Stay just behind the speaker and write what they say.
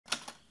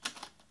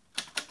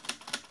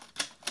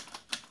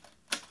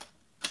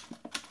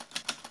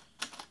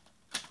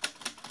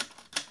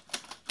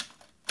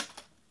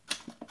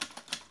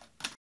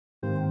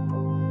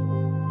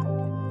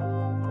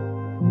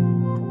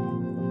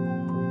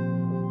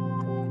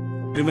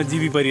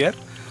जीवी परिवार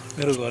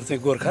मेरो घर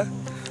चाहिँ गोर्खा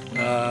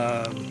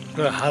र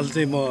हाल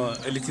चाहिँ म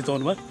अहिले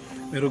चितवनमा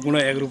मेरो गुणा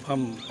एग्रो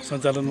फार्म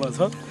सञ्चालनमा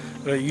छ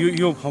र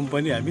यो फार्म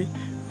पनि हामी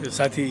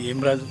साथी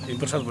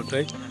हेमप्रसाद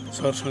भट्टराई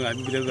सरसँग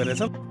हामी मिलेर गरेका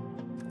छौँ।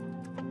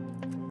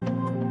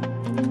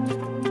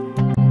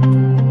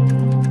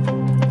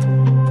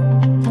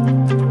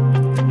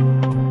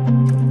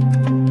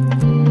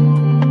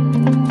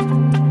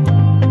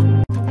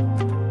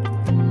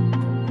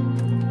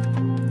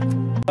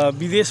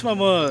 विदेशमा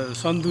म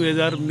सन्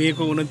 2000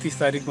 मेको 29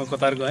 तारिकमा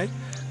कतार गएँ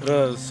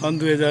र सन्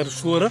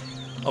 2016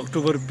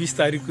 अक्टोबर 20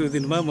 तारिकको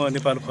दिनमा म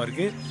नेपाल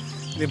फर्केँ।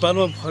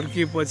 नेपालमा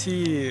फर्किएपछि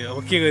अब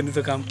के गर्ने त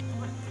काम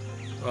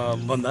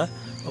भन्दा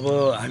अब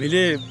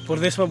हामीले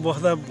प्रदेशमा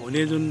बस्दा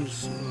हुने जुन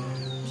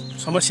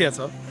समस्या छ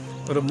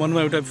र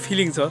मनमा एउटा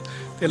फिलिङ छ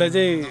त्यसलाई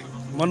चाहिँ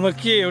मनमा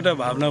के एउटा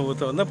भावना हो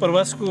त भन्दा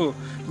प्रवासको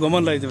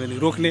गमनलाई चाहिँ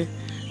रोक्ने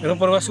र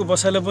प्रवासको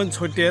बसाइलाई पनि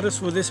छोड्याएर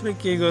स्वदेशमै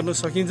केही गर्न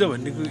सकिन्छ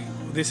भन्ने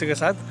उद्देश्यका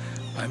साथ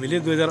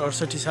हामीले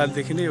 2068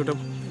 सालदेखि नै एउटा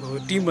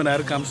टिम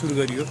बनाएर काम सुरु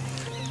गरियो।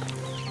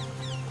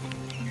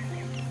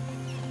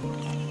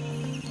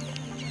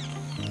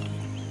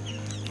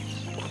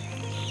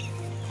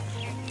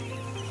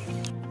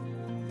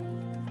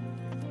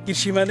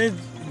 कृषिमा नै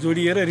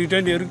जोडिएर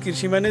रिटर्नहरू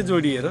कृषिमा नै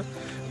जोडिएर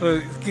र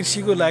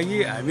कृषिको लागि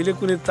हामीले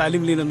कुनै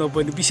तालिम लिन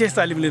नपर्ने, विशेष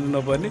तालिम लिन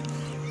नपर्ने,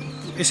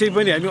 यसै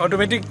पनि हामी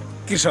अटोमेटिक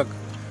कृषक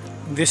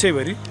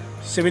देशैभरि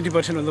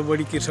 70% भन्दा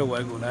बढी कृषक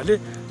भएको हुनाले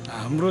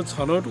हाम्रो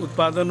छनौट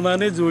उत्पादनमा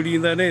नै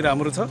जोडिँदा नै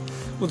राम्रो छ।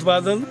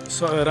 उत्पादन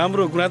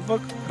राम्रो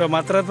गुणात्मक र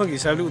मात्रात्मक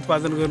हिसाबले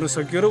उत्पादन गर्न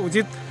सकियो र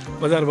उचित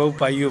बजार भाउ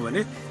पाइयो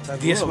भने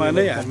देशमा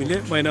नै हामीले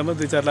महिनामा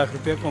 2-4 लाख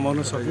रुपियाँ कमाउन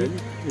सक्ने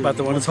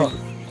वातावरण छ।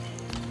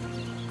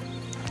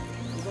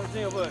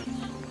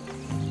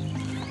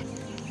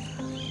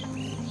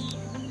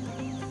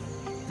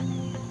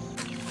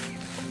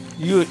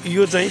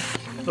 यो चाहिँ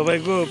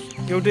तपाईको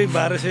एउटै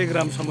 1200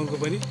 ग्रामसम्मको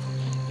पनि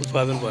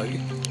उत्पादन भयो कि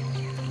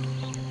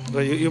र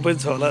यो पनि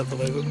छ होला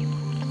तपाईको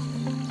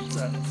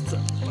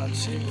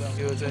 500 ग्राम।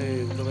 यो चाहिँ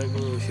तपाईको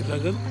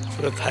श्रीलङ्कन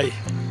र थाई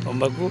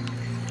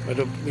अम्बाकुबाट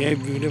यहीँ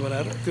बिउले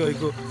बनाएर त्यो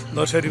अहिलेको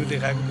नर्सरीमा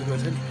देखाएको बिरुवा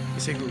छ नि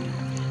यसैको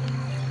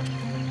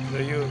र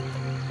यो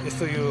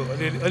यस्तो यो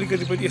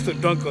अलिकति पनि यस्तो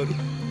डङ्कहरू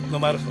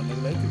नमारोस्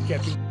भन्नको लागि त्यो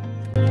क्यापिङ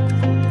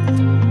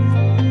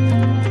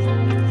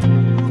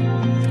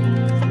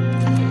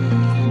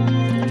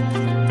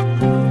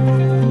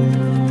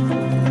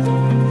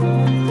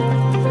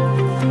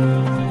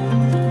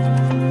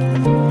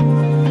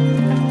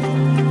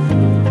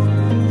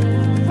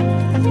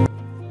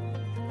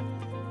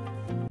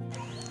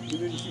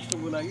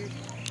सिस्टमको लागि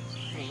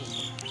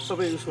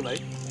सबै उसको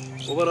लागि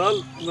ओभरअल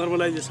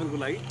नर्मलाइजेसनको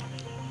लागि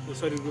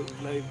शरीरको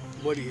लागि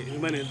बडी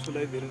ह्युमन हेल्थको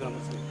लागि धेरै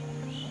राम्रो छ।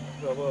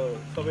 र अब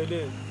सबैले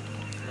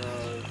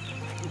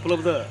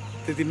उपलब्ध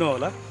त्यति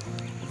नहोला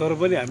तर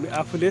पनि हामी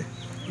आफूले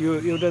यो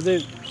एउटा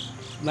चाहिँ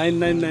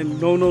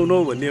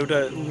 999999 भन्ने एउटा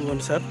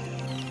अनुसार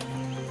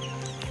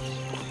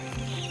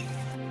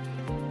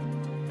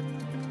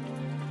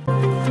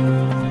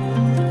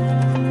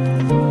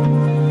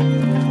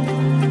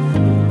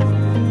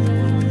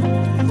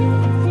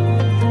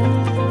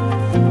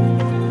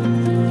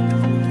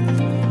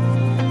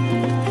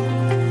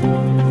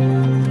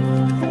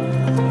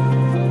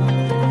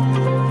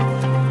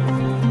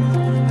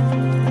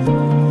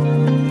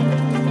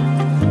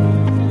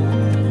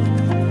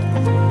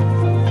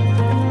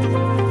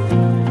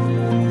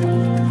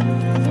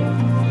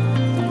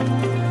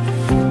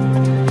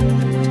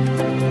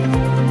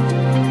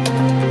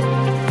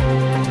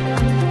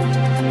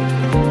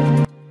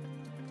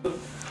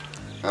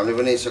हामीले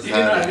पनि यसो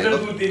खाएर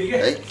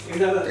है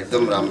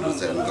एकदम राम्रो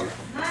छ।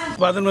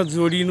 उत्पादनमा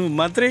जोडिनु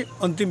मात्रै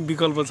अन्तिम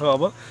विकल्प छ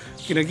अब,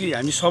 किनकि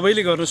हामी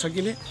सबैले गर्न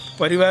सकिने,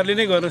 परिवारले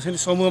नै गर्न सकिने,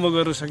 समूहमा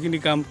गर्न सकिने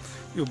काम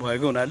यो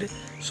भएको हुनाले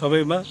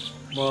सबैमा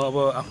म अब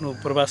आफ्नो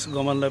प्रवास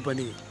गमनलाई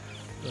पनि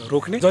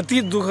रोक्ने, जति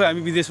दुःख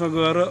हामी विदेशमा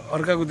गएर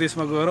अर्काको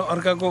देशमा गएर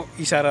अर्काको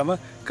इसारामा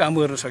काम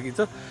गर्न सकिन्छ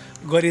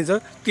गरिन्छ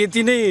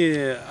त्यति नै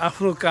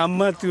आफ्नो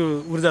काममा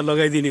त्यो ऊर्जा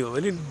लगाइदिने हो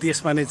भने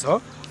देशमा नै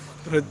छ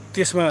र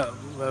त्यसमा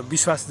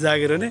विश्वास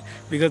जागेर नै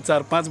विगत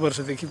 4-5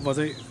 वर्षदेखि म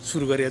चाहिँ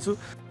सुरु गरेको छु।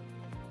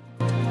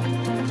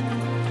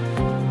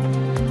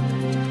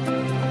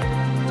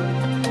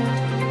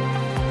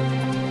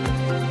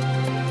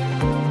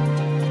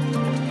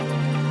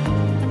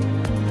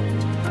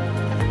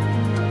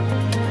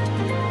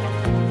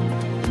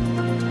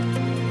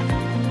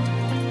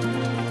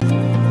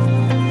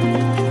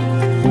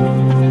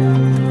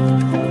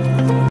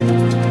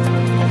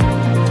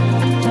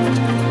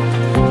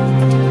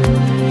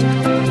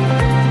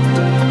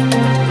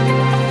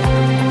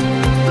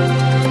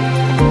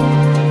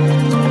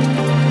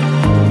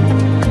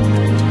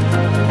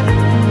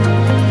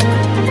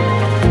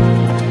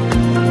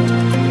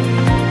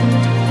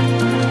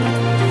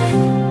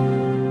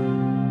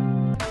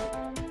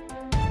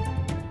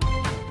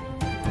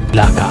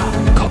 इलाका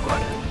खबर,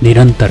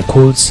 निरन्तर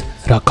खोज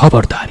र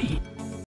खबरदारी।